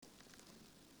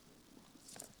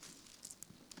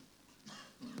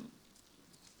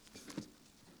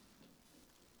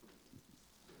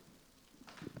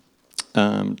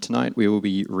Tonight we will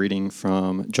be reading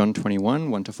from John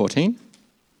 21, 1 to 14.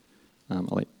 I'll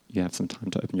let you have some time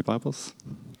to open your Bibles.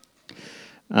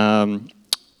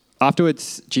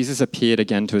 Afterwards, Jesus appeared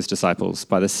again to his disciples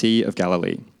by the Sea of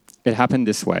Galilee. It happened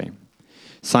this way.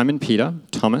 Simon Peter,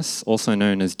 Thomas, also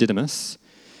known as Didymus,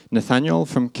 Nathanael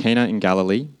from Cana in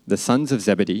Galilee, the sons of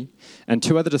Zebedee, and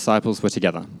 2 other disciples were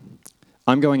together.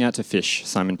 "I'm going out to fish,"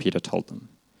 Simon Peter told them.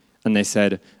 And they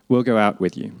said, "We'll go out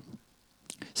with you."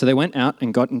 So they went out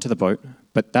and got into the boat,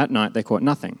 but that night they caught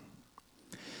nothing.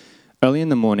 Early in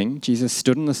the morning, Jesus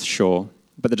stood on the shore,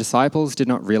 but the disciples did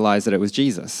not realize that it was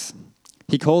Jesus.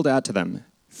 He called out to them,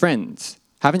 "Friends,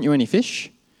 haven't you any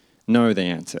fish?" "No," they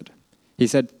answered. He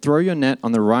said, "Throw your net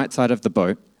on the right side of the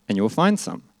boat, and you will find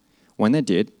some." When they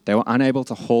did, they were unable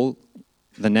to haul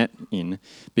the net in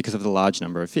because of the large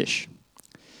number of fish.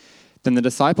 Then the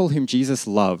disciple whom Jesus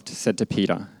loved said to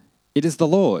Peter, "It is the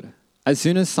Lord." As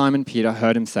soon as Simon Peter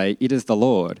heard him say, "It is the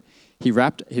Lord," he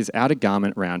wrapped his outer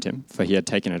garment round him, for he had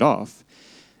taken it off,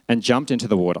 and jumped into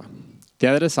the water. The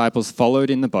other disciples followed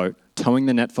in the boat, towing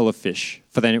the net full of fish,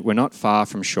 for they were not far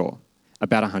from shore,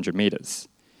 about 100 meters.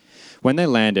 When they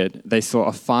landed, they saw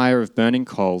a fire of burning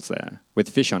coals there, with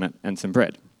fish on it and some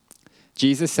bread.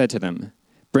 Jesus said to them,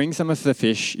 "Bring some of the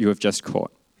fish you have just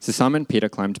caught." So Simon Peter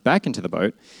climbed back into the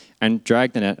boat and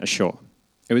dragged the net ashore.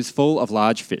 It was full of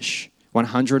large fish,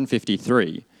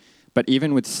 153, but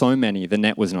even with so many, the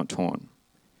net was not torn.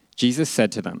 Jesus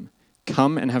said to them,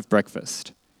 "Come and have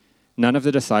breakfast." None of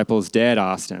the disciples dared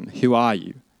ask him, "Who are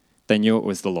you?" They knew it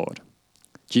was the Lord.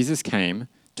 Jesus came,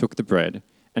 took the bread,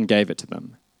 and gave it to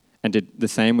them, and did the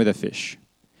same with the fish.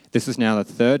 This was now the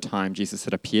 3rd time Jesus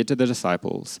had appeared to the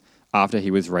disciples after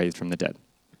he was raised from the dead.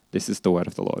 This is the word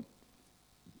of the Lord.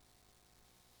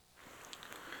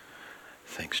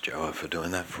 Thanks, Joe, for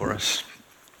doing that for us.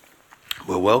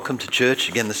 Well, welcome to church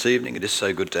again this evening. It is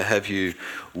so good to have you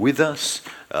with us.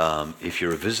 If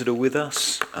you're a visitor with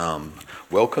us,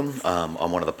 welcome.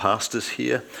 I'm one of the pastors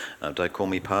here. Don't call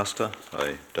me pastor.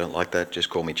 I don't like that. Just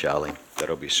call me Charlie.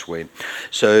 That'll be sweet.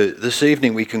 So this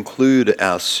evening we conclude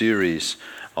our series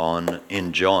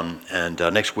in John, and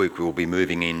next week we will be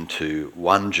moving into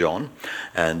 1 John,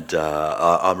 and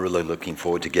I'm really looking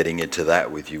forward to getting into that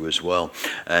with you as well.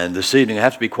 And this evening, I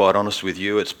have to be quite honest with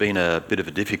you, it's been a bit of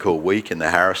a difficult week in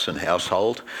the Harrison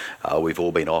household. We've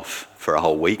all been off for a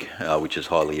whole week, which is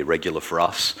highly irregular for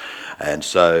us. And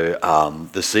so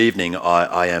this evening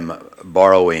I am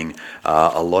borrowing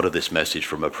a lot of this message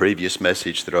from a previous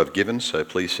message that I've given, so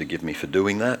please forgive me for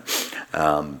doing that.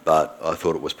 But I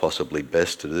thought it was possibly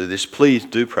best to do this. Please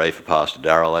do pray for Pastor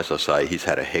Darrell. As I say, he's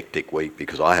had a hectic week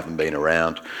because I haven't been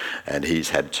around, and he's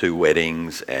had 2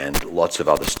 weddings and lots of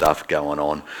other stuff going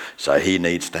on. So he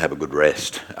needs to have a good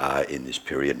rest in this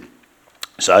period.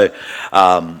 So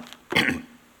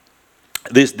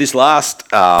This last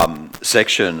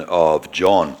section of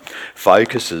John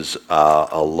focuses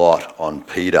a lot on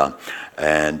Peter,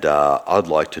 and I'd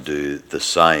like to do the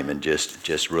same and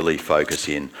just really focus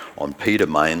in on Peter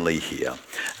mainly here.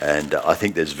 And I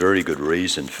think there's very good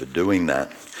reason for doing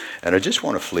that. And I just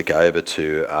want to flick over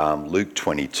to Luke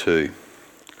 22.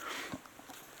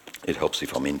 It helps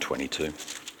if I'm in 22.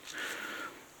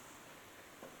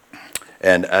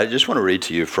 And I just want to read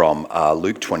to you from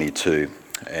Luke 22.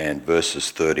 And verses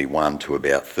 31 to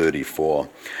about 34.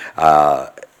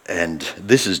 And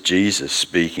this is Jesus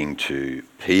speaking to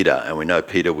Peter, and we know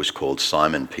Peter was called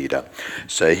Simon Peter.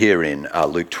 So here in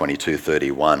Luke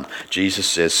 22:31, Jesus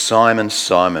says, "Simon,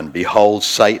 Simon, behold,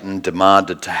 Satan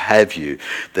demanded to have you,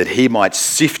 that he might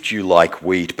sift you like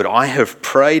wheat, but I have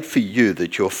prayed for you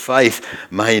that your faith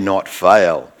may not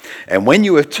fail. And when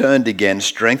you have turned again,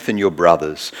 strengthen your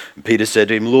brothers." And Peter said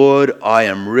to him, "Lord, I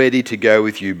am ready to go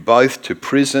with you both to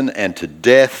prison and to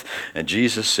death." And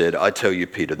Jesus said, "I tell you,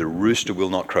 Peter, the rooster will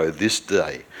not crow this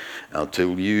day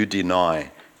until you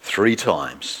deny 3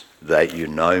 times that you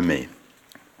know me."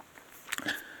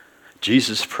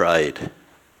 Jesus prayed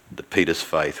that Peter's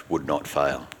faith would not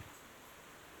fail.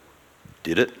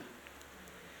 Did it?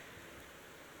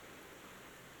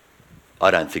 I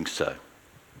don't think so.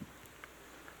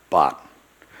 But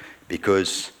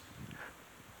because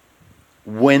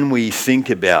when we think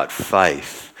about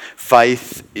faith,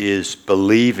 faith is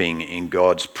believing in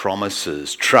God's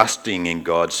promises, trusting in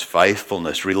God's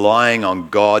faithfulness, relying on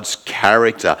God's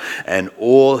character and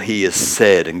all he has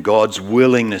said, and God's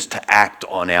willingness to act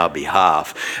on our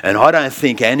behalf. And I don't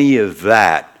think any of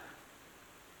that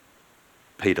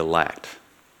Peter lacked.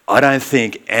 I don't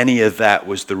think any of that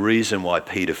was the reason why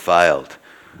Peter failed.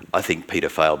 I think Peter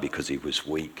failed because he was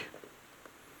weak.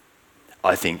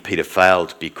 I think Peter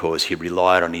failed because he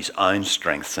relied on his own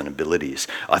strengths and abilities.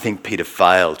 I think Peter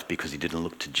failed because he didn't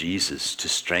look to Jesus to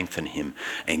strengthen him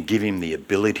and give him the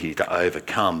ability to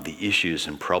overcome the issues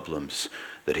and problems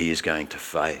that he is going to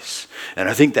face. And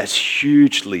I think that's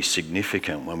hugely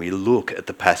significant when we look at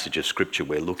the passage of Scripture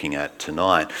we're looking at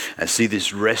tonight and see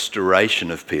this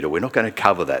restoration of Peter. We're not going to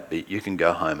cover that bit. You can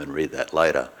go home and read that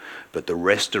later. But the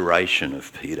restoration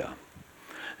of Peter.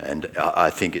 And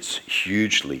I think it's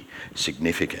hugely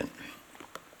significant.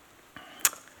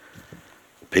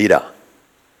 Peter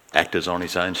acted on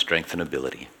his own strength and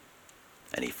ability,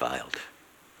 and he failed.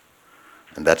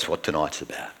 And that's what tonight's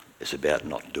about. It's about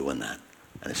not doing that,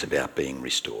 and it's about being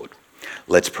restored.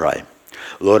 Let's pray.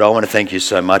 Lord, I want to thank you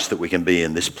so much that we can be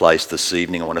in this place this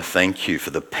evening. I want to thank you for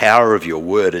the power of your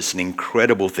word. It's an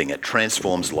incredible thing. It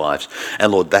transforms lives.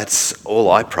 And Lord, that's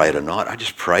all I pray tonight. I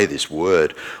just pray this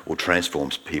word will transform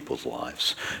people's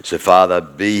lives. So Father,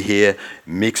 be here,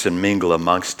 mix and mingle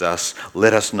amongst us.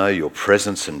 Let us know your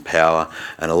presence and power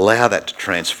and allow that to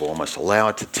transform us. Allow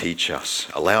it to teach us.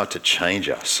 Allow it to change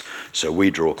us so we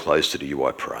draw closer to you,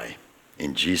 I pray.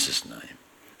 In Jesus' name,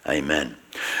 amen.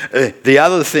 The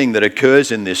other thing that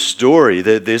occurs in this story,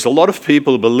 there's a lot of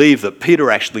people who believe that Peter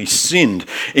actually sinned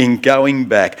in going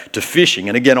back to fishing.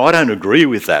 And again, I don't agree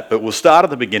with that, but we'll start at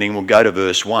the beginning. We'll go to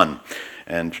verse 1.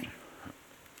 And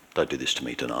don't do this to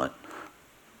me tonight.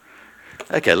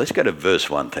 Okay, let's go to verse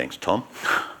 1. Thanks, Tom.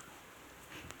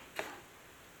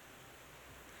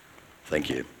 Thank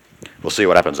you. We'll see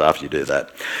what happens after you do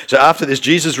that. So after this,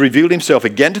 Jesus revealed himself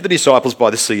again to the disciples by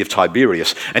the Sea of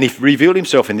Tiberias. And he revealed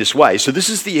himself in this way. So this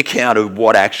is the account of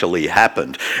what actually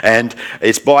happened. And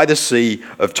it's by the Sea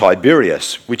of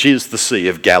Tiberias, which is the Sea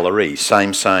of Galilee.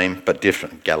 Same, but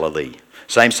different. Galilee.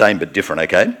 Same, but different,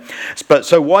 okay? But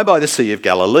so why by the Sea of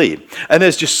Galilee? And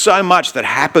there's just so much that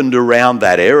happened around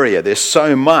that area. There's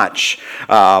so much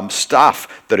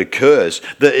stuff that occurs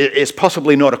that it's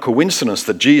possibly not a coincidence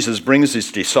that Jesus brings his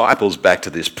disciples back to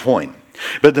this point.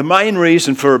 But the main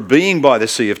reason for being by the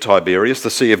Sea of Tiberias, the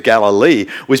Sea of Galilee,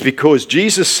 was because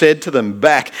Jesus said to them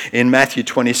back in Matthew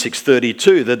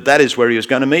 26:32 that is where he was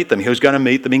going to meet them. He was going to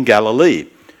meet them in Galilee.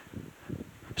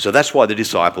 So that's why the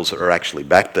disciples are actually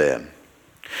back there.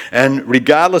 And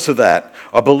regardless of that,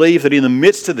 I believe that in the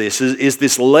midst of this is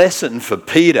this lesson for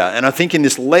Peter. And I think in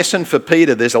this lesson for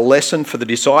Peter, there's a lesson for the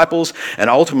disciples and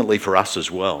ultimately for us as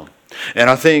well. And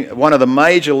I think one of the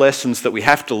major lessons that we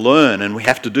have to learn, and we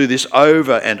have to do this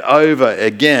over and over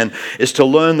again, is to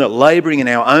learn that labouring in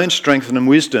our own strength and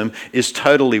wisdom is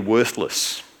totally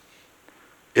worthless.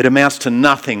 It amounts to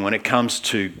nothing when it comes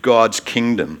to God's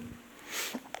kingdom.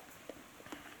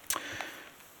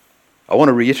 I want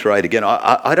to reiterate again,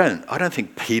 I don't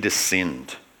think Peter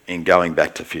sinned in going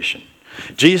back to fishing.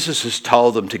 Jesus has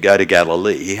told them to go to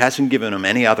Galilee. He hasn't given them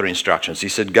any other instructions. He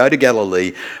said, go to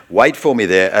Galilee, wait for me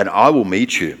there, and I will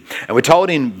meet you. And we're told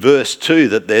in verse 2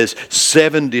 that there's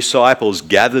 7 disciples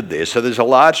gathered there. So there's a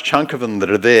large chunk of them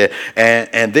that are there,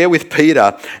 and they're with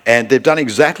Peter, and they've done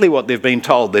exactly what they've been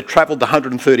told. They've travelled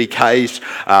 130 k's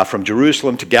from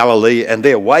Jerusalem to Galilee, and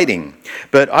they're waiting.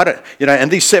 But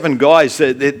and these 7 guys,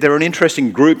 they're an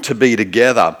interesting group to be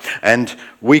together, and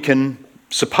we can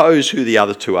suppose who the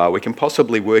other 2 are. We can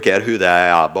possibly work out who they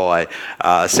are by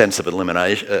a set of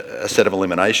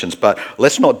eliminations, but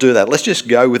let's not do that. Let's just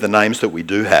go with the names that we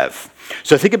do have.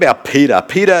 So think about Peter.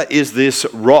 Peter is this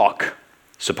rock,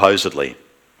 supposedly,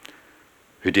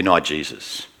 who denied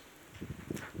Jesus.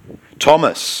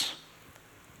 Thomas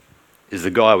is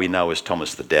the guy we know as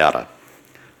Thomas the Doubter.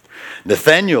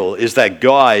 Nathaniel is that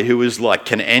guy who was like,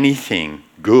 can anything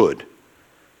good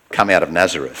come out of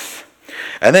Nazareth?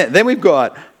 And then we've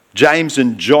got James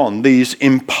and John, these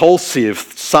impulsive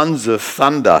sons of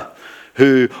thunder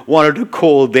who wanted to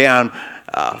call down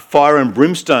fire and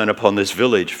brimstone upon this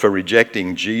village for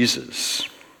rejecting Jesus.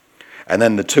 And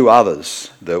then the 2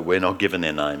 others that we're not given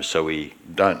their names, so we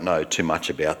don't know too much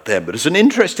about them. But it's an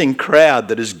interesting crowd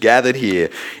that is gathered here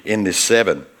in this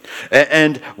 7.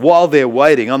 And while they're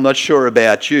waiting, I'm not sure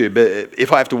about you, but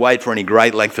if I have to wait for any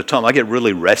great length of time, I get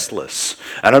really restless.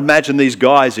 And I imagine these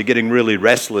guys are getting really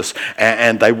restless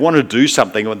and they want to do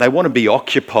something, or they want to be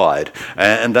occupied.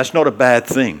 And that's not a bad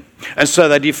thing. And so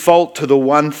they default to the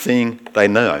one thing they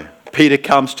know. Peter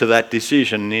comes to that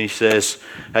decision and he says,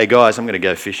 hey guys, I'm going to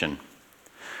go fishing.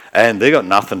 And they've got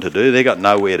nothing to do. They've got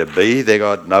nowhere to be. They've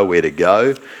got nowhere to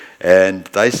go. And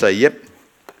they say, yep,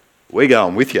 we're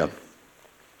going with you.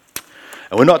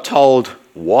 And we're not told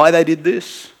why they did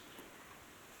this.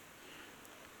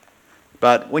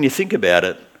 But when you think about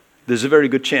it, there's a very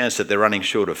good chance that they're running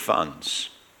short of funds.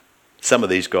 Some of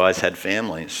these guys had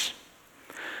families.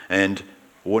 And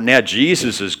Well, now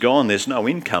Jesus is gone, there's no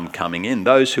income coming in.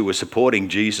 Those who were supporting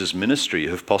Jesus' ministry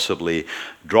have possibly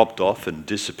dropped off and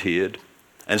disappeared.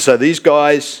 And so these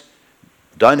guys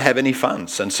don't have any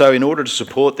funds. And so in order to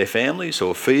support their families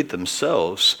or feed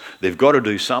themselves, they've got to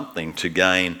do something to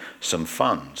gain some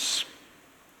funds.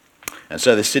 And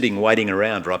so they're sitting waiting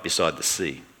around right beside the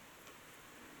sea.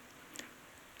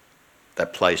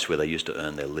 That place where they used to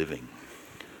earn their living.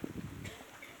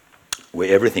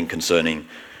 Where everything concerning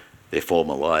their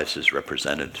former lives is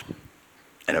represented.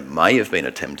 And it may have been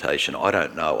a temptation. I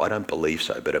don't know. I don't believe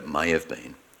so, but it may have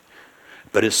been.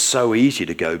 But it's so easy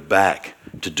to go back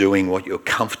to doing what you're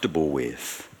comfortable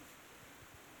with.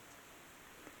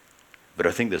 But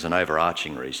I think there's an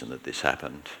overarching reason that this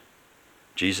happened.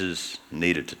 Jesus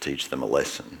needed to teach them a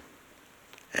lesson.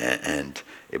 And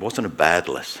it wasn't a bad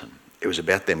lesson. It was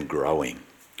about them growing.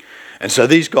 And so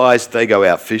these guys, they go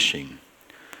out fishing.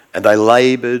 And they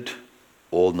laboured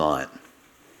all night.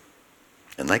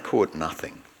 And they caught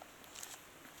nothing.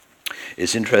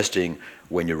 It's interesting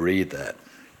when you read that.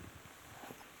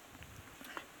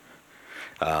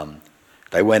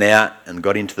 They went out and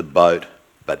got into the boat,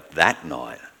 but that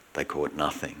night they caught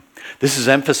nothing. This is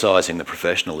emphasising the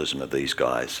professionalism of these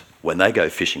guys. When they go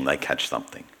fishing, they catch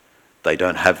something. They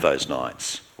don't have those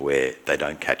nights where they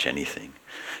don't catch anything.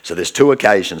 So there's 2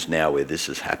 occasions now where this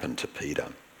has happened to Peter.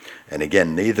 And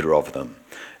again, neither of them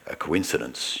a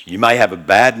coincidence. You may have a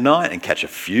bad night and catch a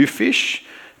few fish,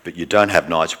 but you don't have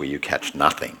nights where you catch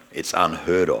nothing. It's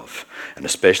unheard of, and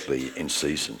especially in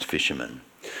seasoned fishermen.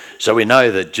 So we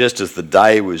know that just as the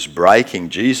day was breaking,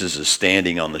 Jesus is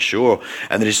standing on the shore,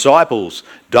 and the disciples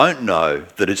don't know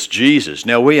that it's Jesus.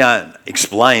 Now, we aren't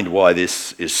explained why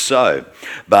this is so,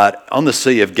 but on the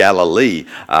Sea of Galilee,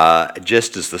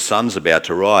 just as the sun's about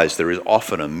to rise, there is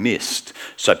often a mist.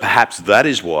 So perhaps that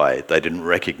is why they didn't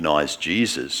recognise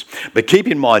Jesus. But keep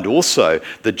in mind also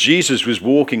that Jesus was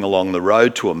walking along the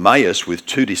road to Emmaus with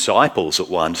 2 disciples at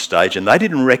one stage, and they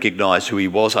didn't recognise who he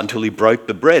was until he broke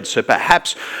the bread. So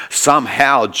perhaps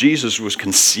somehow Jesus was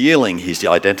concealing his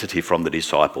identity from the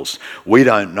disciples. We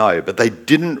don't know, but they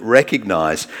didn't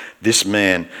recognise this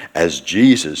man as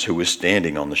Jesus who was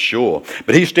standing on the shore.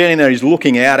 But he's standing there, he's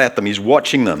looking out at them, he's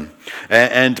watching them.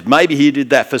 And maybe he did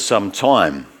that for some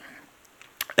time.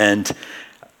 And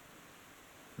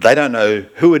they don't know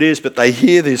who it is, but they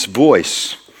hear this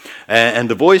voice. And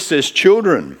the voice says,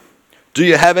 "Children, do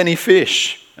you have any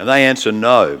fish?" And they answer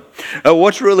no.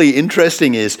 What's really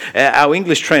interesting is our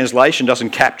English translation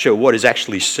doesn't capture what is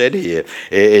actually said here.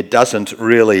 It doesn't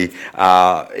really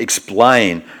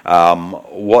explain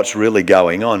what's really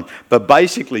going on. But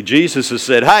basically Jesus has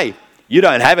said, "Hey, you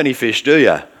don't have any fish, do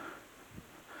you?"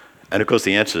 And of course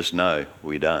the answer is no,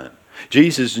 we don't.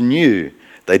 Jesus knew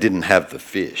they didn't have the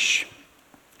fish.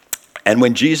 And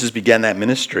when Jesus began that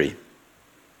ministry,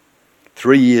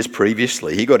 3 years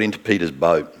previously, he got into Peter's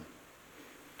boat.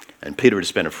 And Peter had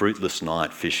spent a fruitless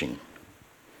night fishing.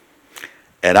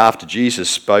 And after Jesus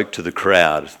spoke to the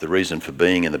crowd, the reason for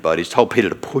being in the boat, he's told Peter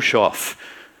to push off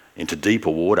into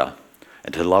deeper water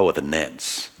and to lower the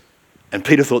nets. And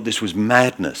Peter thought this was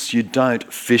madness. You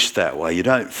don't fish that way. You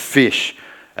don't fish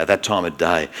at that time of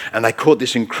day. And they caught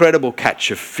this incredible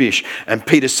catch of fish. And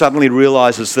Peter suddenly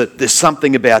realises that there's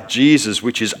something about Jesus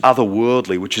which is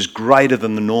otherworldly, which is greater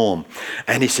than the norm.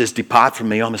 And he says, "Depart from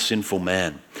me, I'm a sinful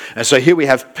man." And so here we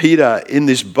have Peter in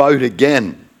this boat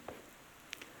again.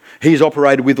 He's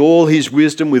operated with all his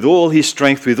wisdom, with all his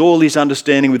strength, with all his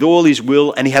understanding, with all his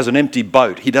will, and he has an empty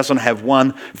boat. He doesn't have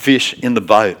one fish in the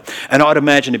boat. And I'd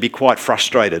imagine he'd be quite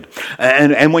frustrated.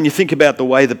 And when you think about the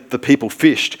way that the people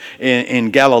fished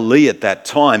in Galilee at that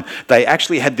time, they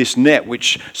actually had this net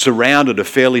which surrounded a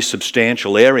fairly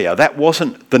substantial area. That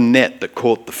wasn't the net that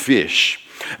caught the fish.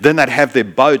 Then they'd have their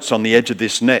boats on the edge of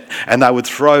this net, and they would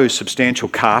throw substantial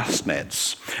cast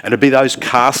nets. And it'd be those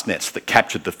cast nets that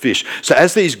captured the fish. So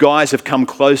as these guys have come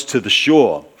close to the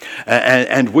shore,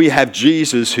 and we have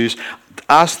Jesus who's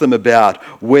asked them about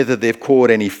whether they've caught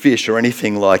any fish or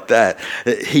anything like that,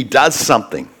 he does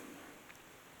something.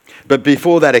 But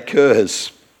before that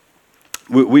occurs,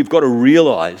 we've got to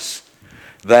realise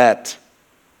that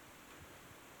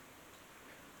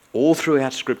all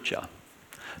throughout Scripture,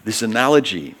 this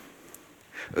analogy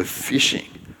of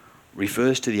fishing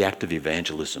refers to the act of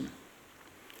evangelism,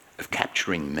 of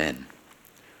capturing men.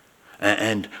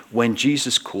 And when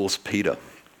Jesus calls Peter,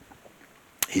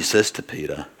 he says to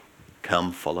Peter,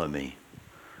 "Come, follow me.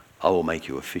 I will make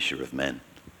you a fisher of men."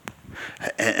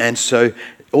 And so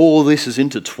all this is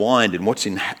intertwined in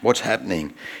what's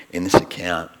happening in this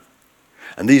account.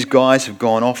 And these guys have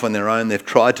gone off on their own. They've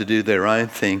tried to do their own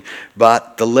thing.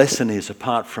 But the lesson is,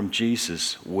 apart from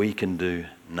Jesus, we can do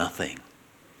nothing.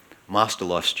 Master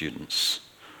Life students,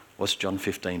 what's John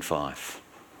 15:5?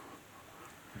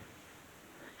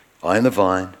 I am the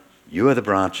vine, you are the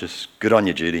branches. Good on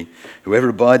you, Judy. Whoever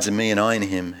abides in me and I in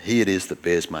him, he it is that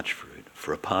bears much fruit.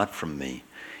 For apart from me,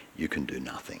 you can do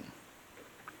nothing.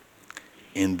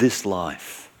 In this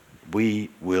life, we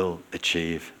will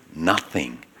achieve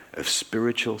nothing of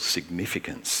spiritual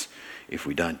significance if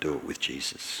we don't do it with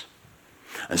Jesus.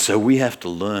 And so we have to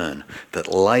learn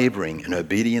that labouring in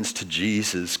obedience to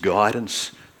Jesus'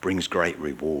 guidance brings great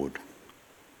reward.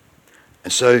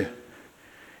 And so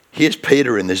here's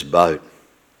Peter in this boat,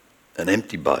 an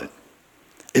empty boat.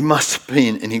 It must have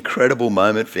been an incredible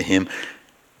moment for him,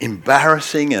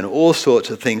 embarrassing and all sorts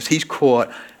of things. He's caught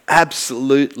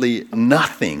absolutely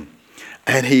nothing,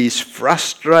 and he's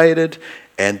frustrated,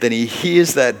 and then he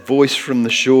hears that voice from the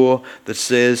shore that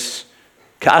says,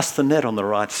 cast the net on the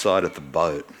right side of the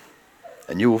boat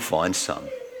and you will find some.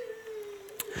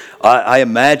 I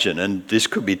imagine, and this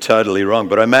could be totally wrong,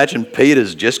 but I imagine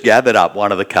Peter's just gathered up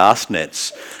one of the cast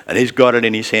nets and he's got it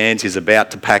in his hands. He's about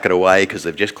to pack it away because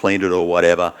they've just cleaned it or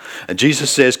whatever. And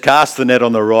Jesus says, cast the net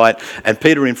on the right. And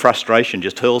Peter, in frustration,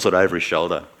 just hurls it over his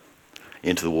shoulder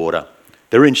into the water.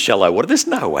 They're in shallow water. There's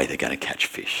no way they're going to catch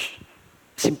fish.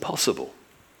 It's impossible.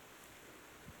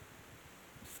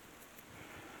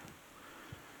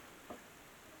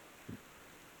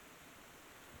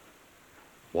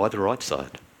 Why the right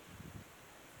side?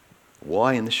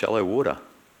 Why in the shallow water?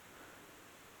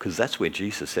 Because that's where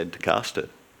Jesus said to cast it.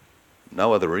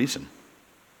 No other reason.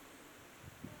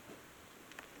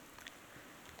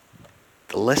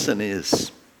 The lesson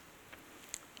is,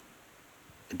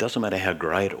 it doesn't matter how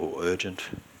great or urgent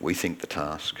we think the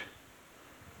task.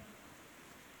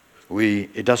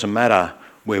 It doesn't matter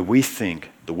where we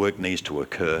think the work needs to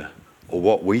occur or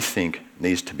what we think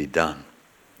needs to be done.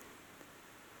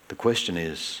 The question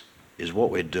is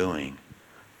what we're doing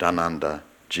done under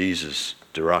Jesus'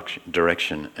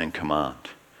 direction and command?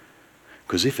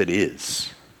 Because if it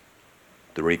is,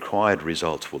 the required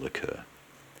results will occur.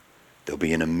 There'll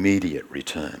be an immediate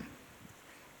return.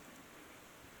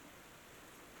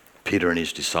 Peter and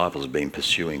his disciples have been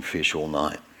pursuing fish all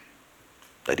night.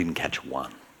 They didn't catch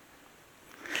one.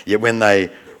 Yet when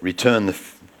they returned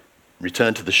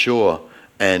to the shore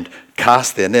and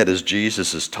cast their net as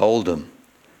Jesus has told them,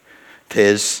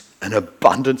 there's an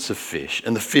abundance of fish,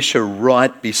 and the fish are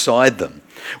right beside them.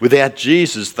 Without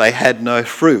Jesus, they had no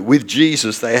fruit. With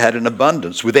Jesus, they had an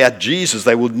abundance. Without Jesus,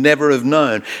 they would never have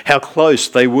known how close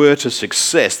they were to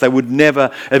success. They would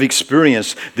never have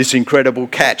experienced this incredible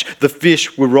catch. The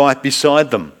fish were right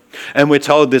beside them. And we're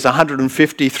told there's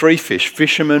 153 fish.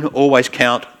 Fishermen always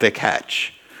count their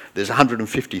catch. There's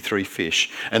 153 fish,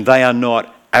 and they are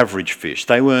not average fish.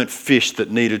 They weren't fish that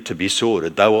needed to be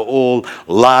sorted. They were all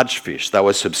large fish. They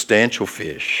were substantial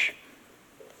fish.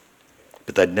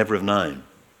 But they'd never have known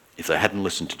if they hadn't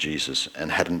listened to Jesus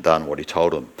and hadn't done what he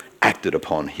told them, acted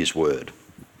upon his word.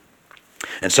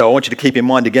 And so I want you to keep in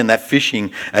mind again that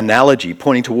fishing analogy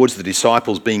pointing towards the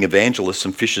disciples being evangelists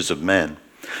and fishers of men.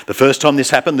 The first time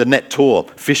this happened, the net tore,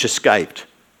 fish escaped.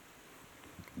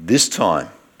 This time,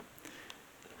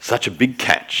 such a big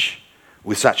catch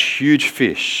with such huge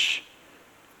fish,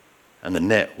 and the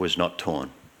net was not torn.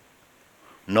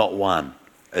 Not one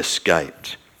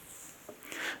escaped.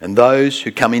 And those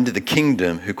who come into the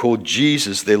kingdom, who call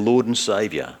Jesus their Lord and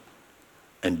Saviour,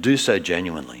 and do so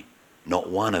genuinely,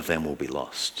 not one of them will be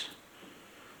lost.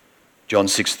 John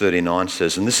 6:39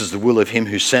 says, and this is the will of him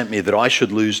who sent me, that I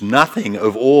should lose nothing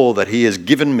of all that he has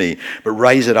given me, but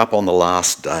raise it up on the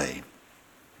last day.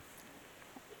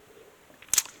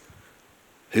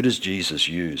 Who does Jesus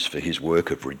use for his work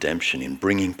of redemption in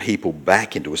bringing people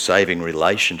back into a saving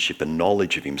relationship and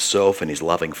knowledge of himself and his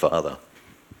loving Father?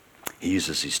 He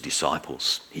uses his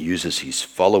disciples. He uses his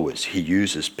followers. He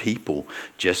uses people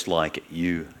just like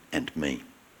you and me.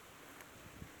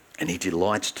 And he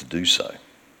delights to do so.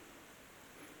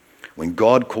 When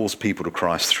God calls people to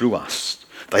Christ through us,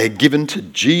 they are given to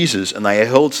Jesus and they are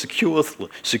held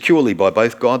securely by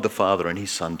both God the Father and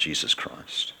his Son, Jesus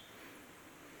Christ.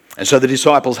 And so the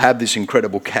disciples have this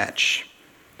incredible catch.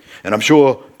 And I'm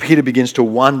sure Peter begins to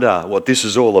wonder what this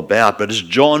is all about. But it's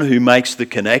John who makes the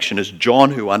connection. It's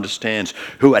John who understands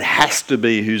who it has to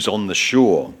be who's on the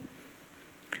shore.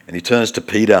 And he turns to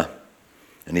Peter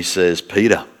and he says,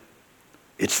 Peter,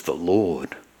 it's the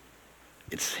Lord.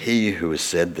 It's he who has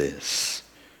said this.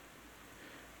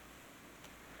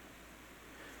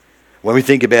 When we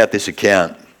think about this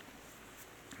account,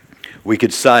 we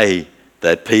could say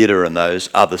that Peter and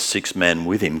those other 6 men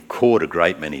with him caught a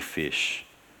great many fish.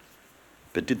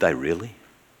 But did they really?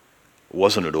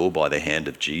 wasn't at all by the hand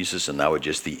of Jesus, and they were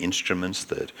just the instruments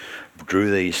that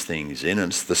drew these things in.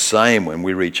 And it's the same when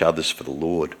we reach others for the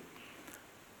Lord.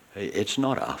 It's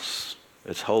not us.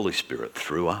 It's Holy Spirit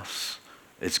through us.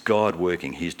 It's God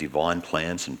working his divine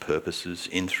plans and purposes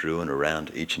in, through, and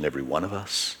around each and every one of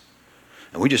us.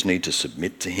 And we just need to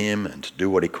submit to him and to do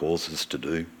what he calls us to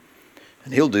do.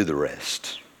 And he'll do the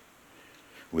rest.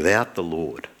 Without the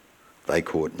Lord, they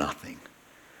caught nothing.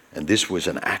 And this was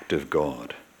an act of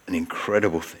God, an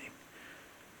incredible thing.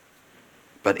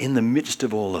 But in the midst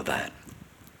of all of that,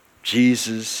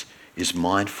 Jesus is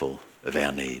mindful of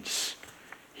our needs.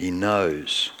 He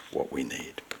knows what we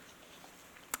need.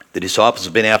 The disciples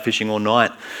have been out fishing all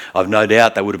night. I've no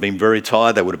doubt they would have been very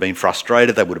tired. They would have been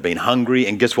frustrated. They would have been hungry.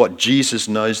 And guess what? Jesus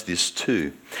knows this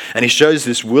too. And he shows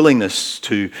this willingness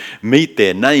to meet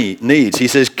their needs. He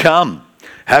says, "Come,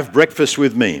 have breakfast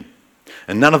with me."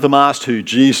 And none of them asked who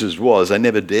Jesus was. They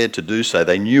never dared to do so.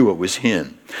 They knew it was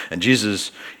him. And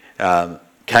Jesus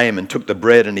came and took the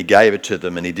bread and he gave it to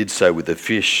them, and he did so with the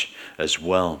fish as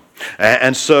well.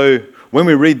 And so when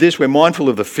we read this, we're mindful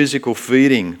of the physical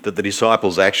feeding that the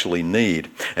disciples actually need.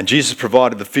 And Jesus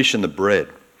provided the fish and the bread.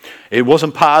 It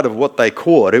wasn't part of what they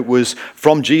caught. It was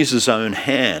from Jesus' own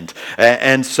hand.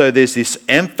 And so there's this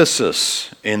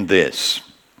emphasis in this,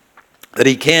 that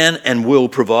he can and will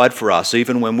provide for us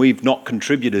even when we've not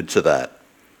contributed to that.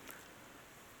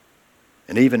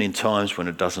 And even in times when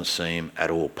it doesn't seem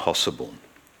at all possible.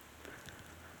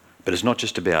 But it's not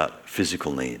just about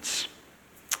physical needs.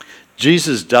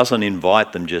 Jesus doesn't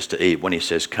invite them just to eat when he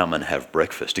says, "Come and have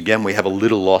breakfast." Again, we have a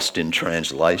little lost in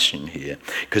translation here,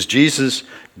 because Jesus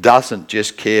doesn't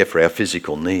just care for our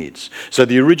physical needs. So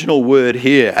the original word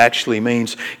here actually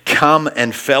means come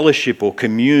and fellowship or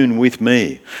commune with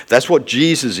me. That's what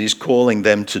Jesus is calling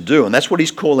them to do, and that's what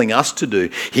he's calling us to do.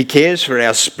 He cares for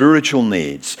our spiritual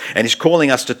needs, and he's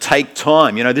calling us to take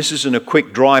time. You know, this isn't a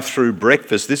quick drive-through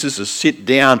breakfast. This is a sit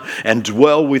down and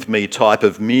dwell with me type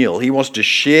of meal. He wants to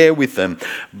share with them,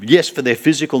 yes, for their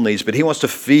physical needs, but he wants to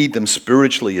feed them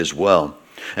spiritually as well.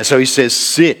 And so he says,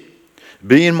 sit.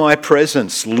 Be in my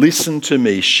presence, listen to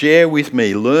me, share with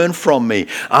me, learn from me,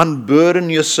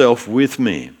 unburden yourself with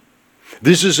me.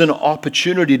 This is an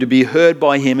opportunity to be heard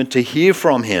by him and to hear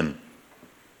from him.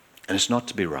 And it's not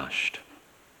to be rushed.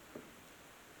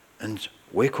 And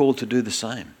we're called to do the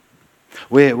same.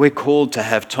 We're called to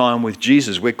have time with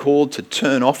Jesus. We're called to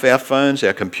turn off our phones,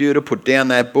 our computer, put down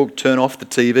that book, turn off the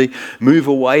TV, move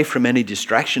away from any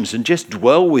distractions and just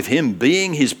dwell with him, be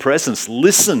in his presence,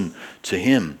 listen to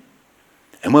him.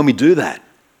 And when we do that,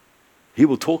 he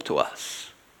will talk to us.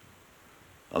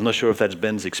 I'm not sure if that's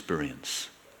Ben's experience.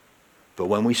 But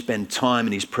when we spend time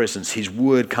in his presence, his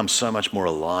word comes so much more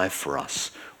alive for us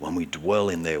when we dwell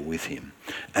in there with him.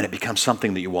 And it becomes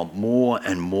something that you want more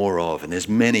and more of. And there's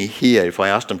many here, if I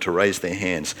asked them to raise their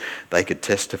hands, they could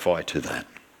testify to that.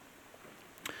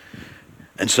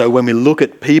 And so when we look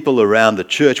at people around the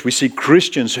church, we see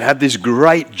Christians who have this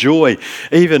great joy.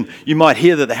 Even you might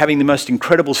hear that they're having the most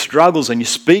incredible struggles, and you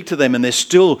speak to them and they're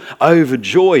still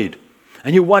overjoyed.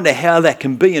 And you wonder how that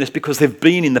can be, and it's because they've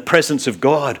been in the presence of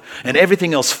God. And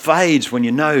everything else fades when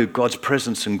you know God's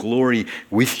presence and glory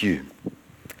with you.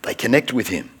 They connect with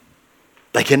him.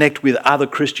 They connect with other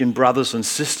Christian brothers and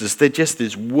sisters. They're just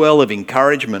this well of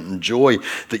encouragement and joy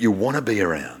that you want to be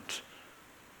around.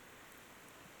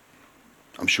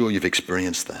 I'm sure you've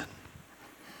experienced that.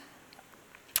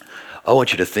 I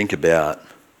want you to think about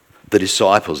the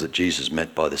disciples that Jesus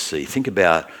met by the sea. Think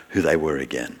about who they were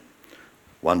again.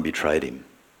 One betrayed him.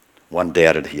 One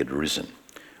doubted he had risen.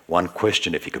 One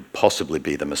questioned if he could possibly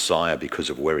be the Messiah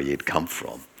because of where he had come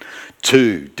from.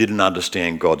 Two didn't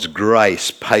understand God's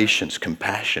grace, patience,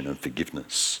 compassion, and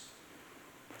forgiveness.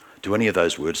 Do any of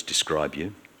those words describe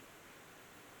you?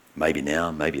 Maybe now,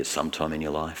 maybe at some time in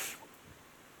your life.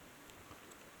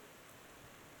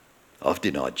 I've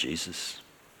denied Jesus.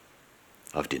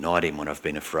 I've denied him when I've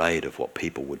been afraid of what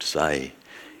people would say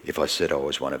if I said I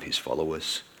was one of his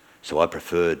followers. So I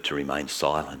preferred to remain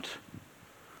silent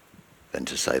than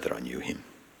to say that I knew him.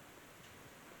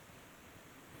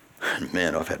 And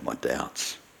man, I've had my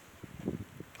doubts.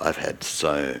 I've had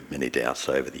so many doubts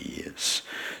over the years.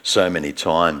 So many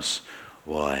times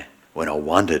when I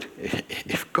wondered,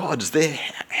 if God's there,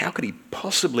 how could he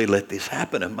possibly let this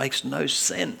happen? It makes no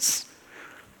sense.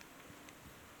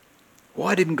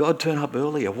 Why didn't God turn up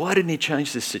earlier? Why didn't he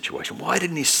change this situation? Why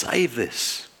didn't he save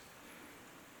this?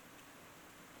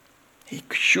 He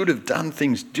should have done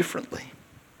things differently.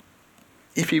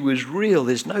 If he was real,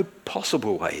 there's no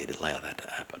possible way he'd allow that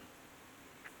to happen.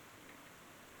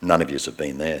 None of you have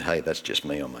been there. Hey, that's just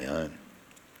me on my own.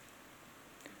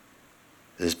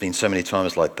 There's been so many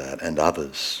times like that, and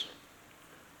others,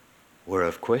 where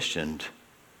I've questioned,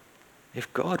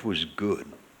 if God was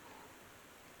good,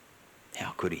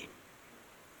 how could he?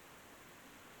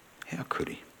 How could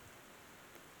he?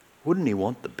 Wouldn't he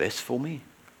want the best for me?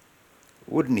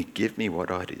 Wouldn't he give me what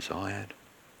I desired?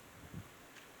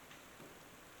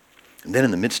 And then in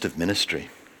the midst of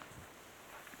ministry,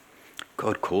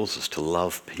 God calls us to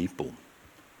love people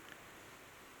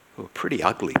who are pretty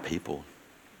ugly people.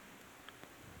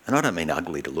 And I don't mean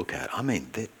ugly to look at. I mean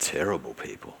they're terrible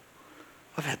people.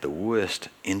 I've had the worst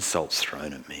insults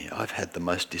thrown at me. I've had the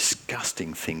most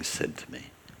disgusting things said to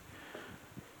me.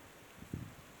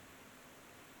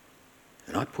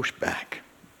 And I pushed back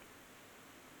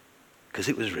because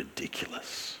it was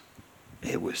ridiculous.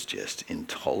 It was just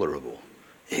intolerable.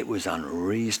 It was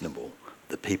unreasonable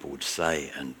that people would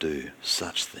say and do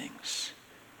such things.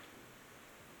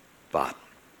 But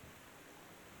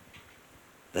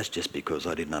that's just because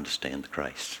I didn't understand the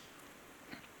grace.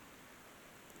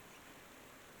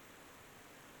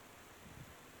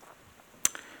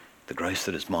 The grace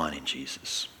that is mine in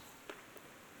Jesus.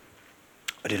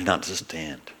 I didn't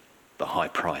understand the high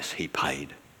price he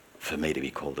paid for me to be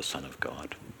called the Son of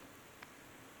God.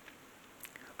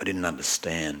 I didn't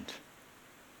understand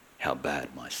how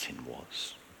bad my sin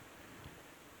was.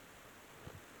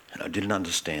 And I didn't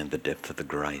understand the depth of the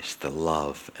grace, the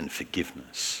love and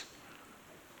forgiveness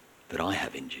that I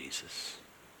have in Jesus.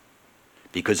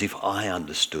 Because if I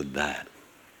understood that,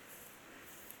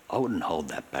 I wouldn't hold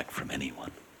that back from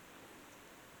anyone.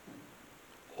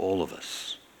 All of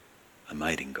us are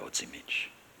made in God's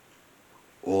image.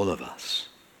 All of us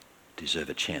deserve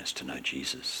a chance to know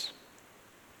Jesus.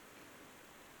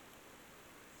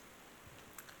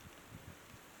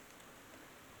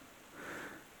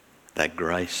 That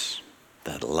grace,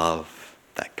 that love,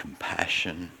 that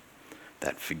compassion,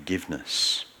 that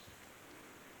forgiveness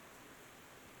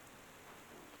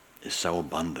is so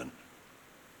abundant,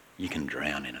 you can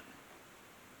drown in it.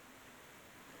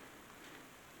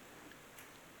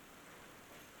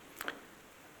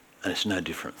 And it's no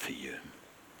different for you.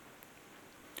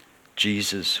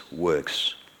 Jesus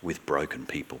works with broken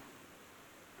people.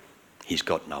 He's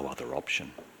got no other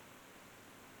option.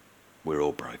 We're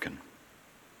all broken.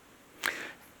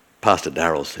 Pastor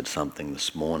Darrell said something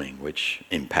this morning which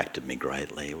impacted me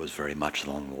greatly. It was very much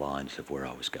along the lines of where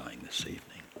I was going this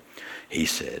evening. He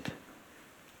said,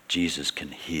 Jesus can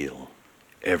heal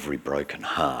every broken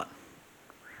heart.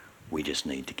 We just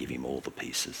need to give him all the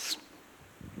pieces.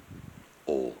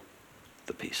 All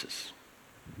the pieces.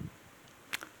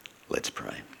 Let's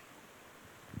pray.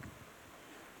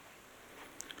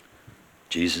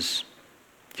 Jesus,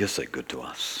 you're so good to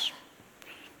us.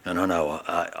 And I know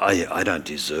I don't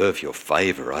deserve your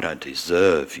favour. I don't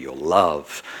deserve your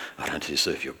love. I don't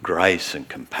deserve your grace and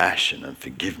compassion and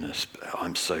forgiveness. But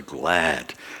I'm so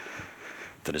glad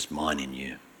that it's mine in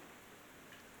you.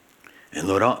 And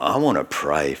Lord, I want to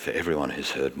pray for everyone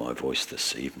who's heard my voice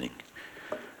this evening.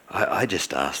 I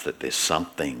just ask that there's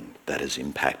something that has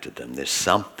impacted them. There's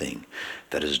something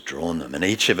that has drawn them. And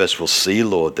each of us will see,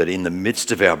 Lord, that in the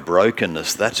midst of our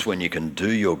brokenness, that's when you can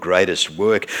do your greatest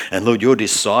work. And Lord, your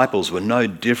disciples were no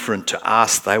different to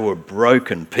us. They were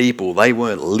broken people. They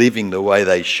weren't living the way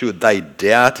they should. They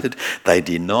doubted, they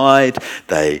denied,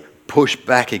 they pushed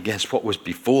back against what was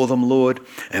before them, Lord.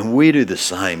 And we do the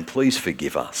same. Please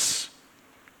forgive us.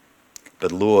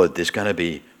 But Lord, there's going to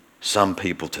be some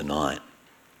people tonight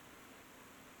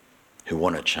who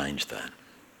want to change that.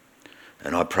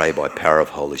 And I pray by power of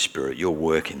Holy Spirit, you'll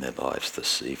work in their lives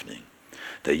this evening,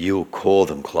 that you'll call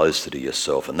them closer to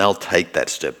yourself, and they'll take that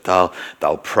step.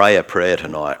 They'll pray a prayer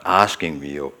tonight asking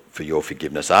for your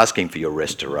forgiveness, asking for your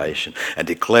restoration, and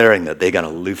declaring that they're going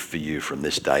to live for you from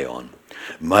this day on.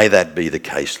 May that be the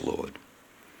case, Lord.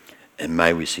 And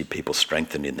may we see people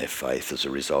strengthened in their faith as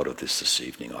a result of this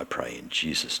evening, I pray in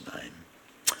Jesus' name.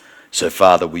 So,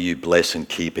 Father, will you bless and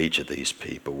keep each of these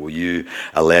people? Will you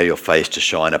allow your face to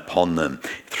shine upon them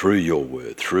through your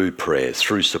word, through prayers,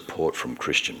 through support from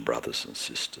Christian brothers and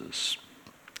sisters?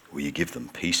 Will you give them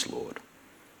peace, Lord?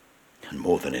 And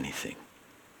more than anything,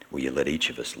 will you let each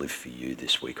of us live for you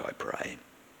this week, I pray,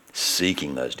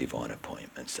 seeking those divine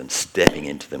appointments and stepping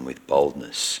into them with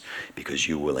boldness, because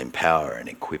you will empower and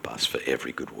equip us for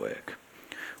every good work.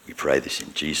 We pray this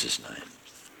in Jesus' name.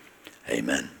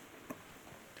 Amen.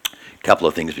 Couple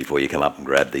of things before you come up and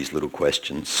grab these little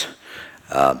questions.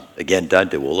 Again,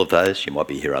 don't do all of those. You might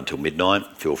be here until midnight.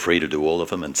 Feel free to do all of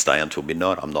them and stay until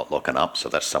midnight. I'm not locking up, so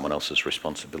that's someone else's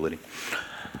responsibility.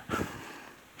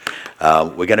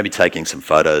 We're going to be taking some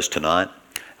photos tonight.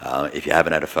 If you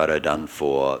haven't had a photo done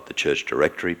for the church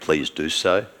directory, please do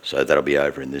so. So that'll be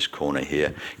over in this corner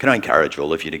here. Can I encourage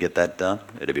all of you to get that done?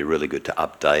 It'd be really good to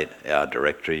update our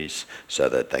directories so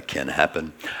that can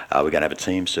happen. We're going to have a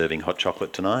team serving hot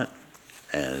chocolate tonight.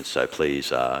 And so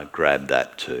please grab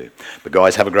that too. But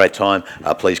guys, have a great time.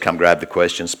 Please come grab the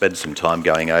questions. Spend some time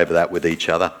going over that with each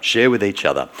other. Share with each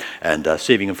other. And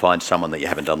see if you can find someone that you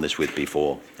haven't done this with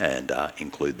before and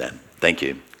include them. Thank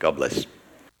you. God bless.